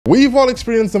We've all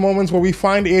experienced the moments where we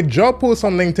find a job post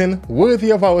on LinkedIn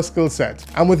worthy of our skill set,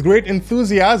 and with great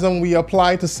enthusiasm we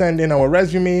apply to send in our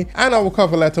resume and our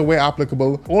cover letter where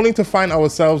applicable, only to find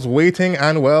ourselves waiting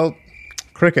and, well,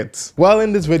 crickets. Well,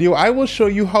 in this video, I will show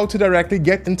you how to directly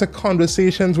get into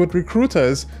conversations with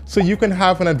recruiters so you can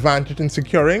have an advantage in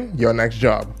securing your next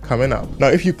job. Coming up. Now,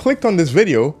 if you clicked on this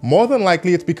video, more than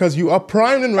likely it's because you are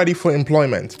primed and ready for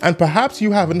employment, and perhaps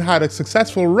you haven't had a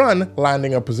successful run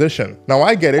landing a position. Now,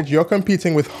 I get it, you're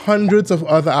competing with hundreds of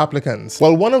other applicants.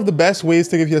 Well, one of the best ways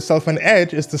to give yourself an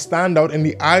edge is to stand out in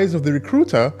the eyes of the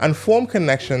recruiter and form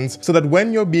connections so that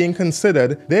when you're being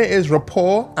considered, there is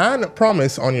rapport and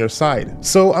promise on your side.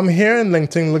 So I'm here in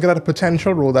LinkedIn looking at a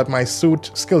potential role that might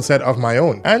suit skill set of my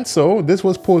own. And so this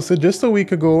was posted just a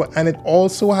week ago, and it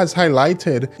also has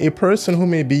highlighted a person who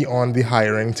may be on the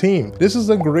hiring team. This is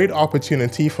a great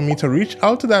opportunity for me to reach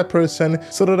out to that person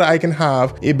so that I can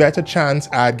have a better chance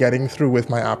at getting through with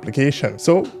my application.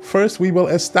 So first we will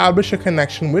establish a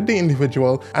connection with the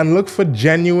individual and look for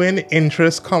genuine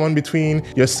interest common between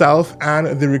yourself and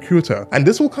the recruiter. And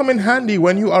this will come in handy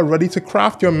when you are ready to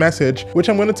craft your message, which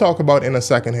I'm going to talk about in a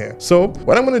second here. So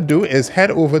what I'm going to do is head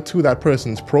over to that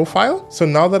person's profile. So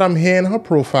now that I'm here in her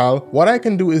profile, what I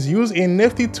can do is use a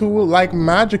nifty tool like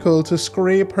Magical to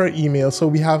scrape her email so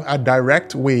we have a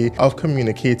direct way of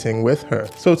communicating with her.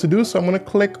 So to do so, I'm going to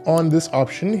click on this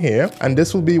option here, and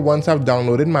this will be once I've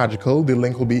downloaded Magical. The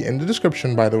link will be in the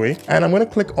description, by the way. And I'm going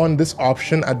to click on this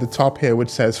option at the top here which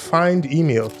says find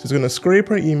email. So it's going to scrape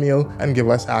her email and give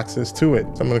us access to it.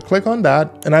 So I'm going to click on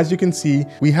that, and as you can see,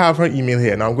 we have her email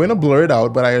here. Now I'm going to blur it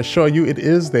out, but I assure you it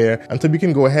is there until we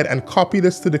can go ahead and copy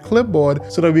this to the clipboard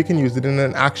so that we can use it in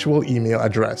an actual email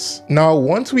address. Now,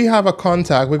 once we have a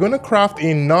contact, we're going to craft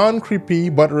a non-creepy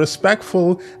but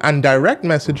respectful and direct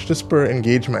message to spur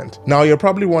engagement. Now, you're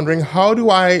probably wondering, how do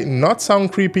I not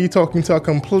sound creepy talking to a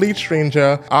complete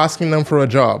stranger asking them for a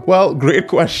job? Well, great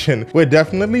question. We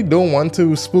definitely don't want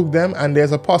to spook them, and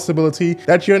there's a possibility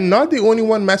that you're not the only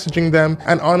one messaging them,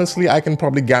 and honestly, I can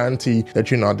probably guarantee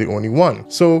that you're not the only one.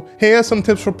 So here are some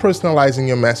tips for personalizing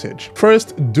your message.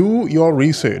 First, do your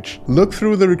research. Look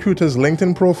through the recruiter's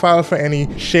LinkedIn profile for any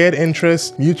shared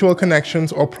interests, mutual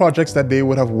connections, or projects that they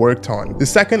would have worked on. The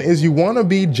second is you want to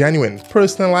be genuine.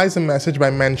 Personalize the message by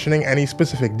mentioning any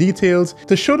specific details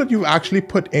to show that you've actually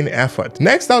put in effort.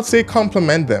 Next, I'd say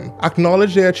compliment them.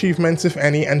 Acknowledge their achievements, if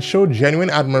any, and show genuine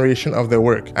admiration of their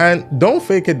work. And don't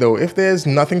fake it though. If there's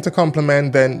nothing to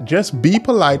compliment, then just be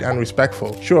polite and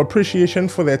respectful. Show appreciation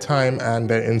for their time and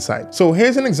their insight. So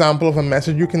here's an example of a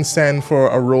message you can send for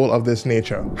a role of this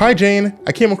nature. Hi Jane,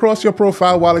 I came across your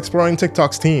profile while exploring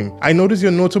TikTok's team. I noticed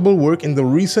your notable work in the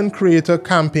recent creator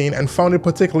campaign and found it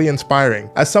particularly inspiring.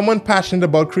 As someone passionate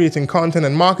about creating content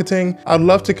and marketing, I'd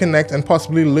love to connect and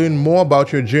possibly learn more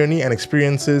about your journey and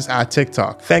experiences at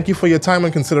TikTok. Thank you for your time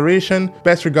and consideration.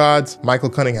 Best regards, Michael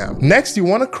Cunningham. Next, you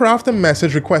want to craft a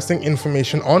message requesting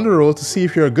information on the role to see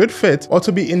if you're a good fit or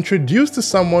to be introduced to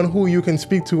someone who you can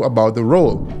speak to about the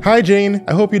role. Hi Jane,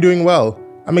 I hope you're doing well.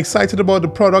 I'm excited about the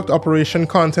product operation,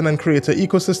 content, and creator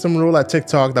ecosystem role at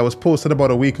TikTok that was posted about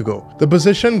a week ago. The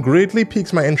position greatly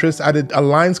piques my interest as it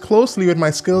aligns closely with my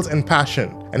skills and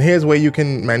passion. And here's where you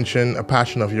can mention a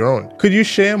passion of your own. Could you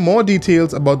share more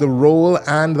details about the role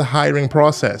and the hiring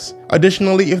process?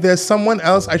 Additionally, if there's someone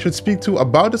else I should speak to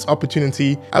about this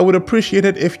opportunity, I would appreciate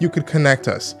it if you could connect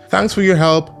us. Thanks for your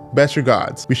help. Best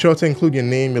regards. Be sure to include your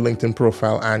name, your LinkedIn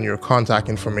profile, and your contact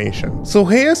information. So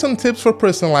here are some tips for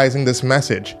personalizing this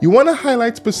message. You want to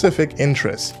highlight specific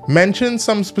interests. Mention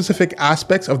some specific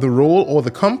aspects of the role or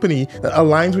the company that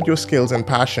aligns with your skills and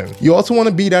passion. You also want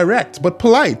to be direct but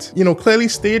polite. Clearly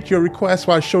state your request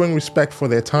while showing respect for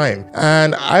their time.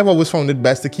 And I've always found it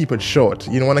best to keep it short.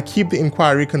 You want to keep the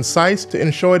inquiry concise to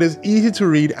ensure it is easy to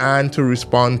read and to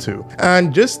respond to.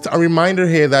 And just a reminder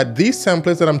here that these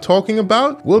templates that I'm talking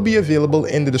about will be available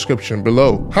in the description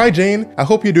below. Hi Jane, I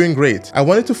hope you're doing great. I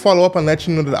wanted to follow up and let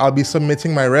you know that I'll be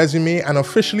submitting my resume and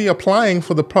officially applying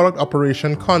for the product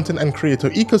operation, content, and creator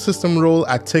ecosystem role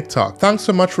at TikTok. Thanks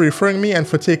so much for referring me and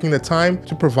for taking the time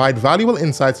to provide valuable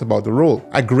insights about the role.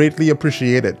 I greatly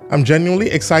appreciate it. I'm genuinely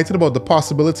excited about the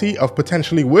possibility of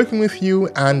potentially working with you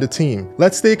and the team.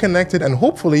 Let's stay connected and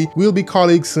hopefully we'll be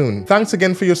colleagues soon. Thanks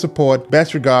again for your support.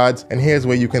 Best regards, and here's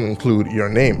where you can include your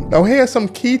name. Now here are some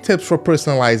key tips for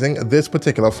personalizing personalizing this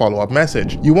particular follow-up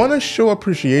message. You want to show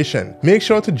appreciation. Make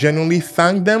sure to genuinely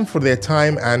thank them for their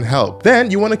time and help.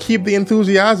 Then you want to keep the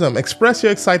enthusiasm. Express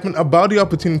your excitement about the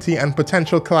opportunity and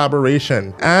potential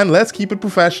collaboration. And let's keep it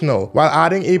professional. While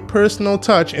adding a personal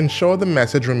touch, ensure the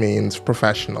message remains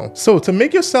professional. So to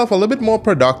make yourself a little bit more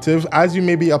productive as you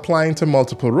may be applying to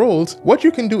multiple roles, what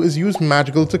you can do is use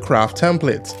Magical to craft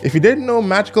templates. If you didn't know,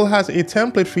 Magical has a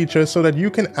template feature so that you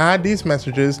can add these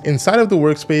messages inside of the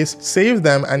workspace, save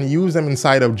them, and use them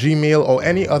inside of Gmail or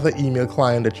any other email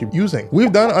client that you're using.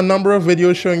 We've done a number of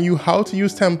videos showing you how to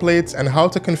use templates and how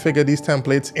to configure these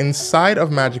templates inside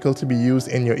of Magical to be used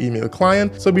in your email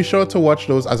client, so be sure to watch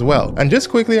those as well. And just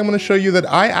quickly, I'm going to show you that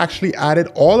I actually added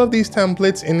all of these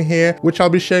templates in here, which I'll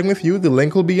be sharing with you. The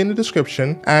link will be in the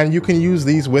description, and you can use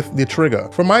these with the trigger.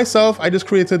 For myself, I just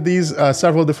created these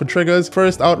several different triggers: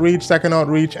 first outreach, second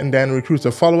outreach, and then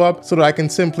recruiter follow-up, so that I can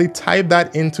simply type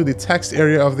that into the text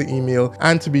area of the email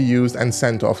and to be used and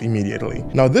sent off immediately.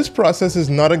 Now, this process is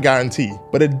not a guarantee,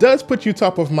 but it does put you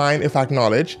top of mind if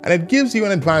acknowledged, and it gives you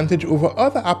an advantage over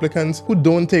other applicants who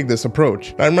don't take this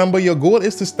approach. Now remember, your goal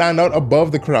is to stand out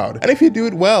above the crowd, and if you do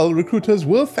it well, recruiters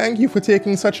will thank you for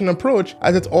taking such an approach,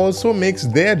 as it also makes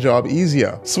their job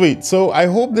easier. Sweet, so I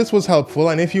hope this was helpful,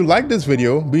 and if you liked this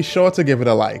video, be sure to give it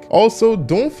a like. Also,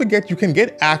 don't forget you can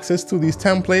get access to these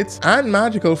templates and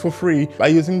Magical for free by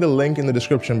using the link in the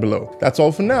description below. That's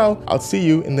all for now. I'll see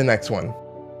you in the next one.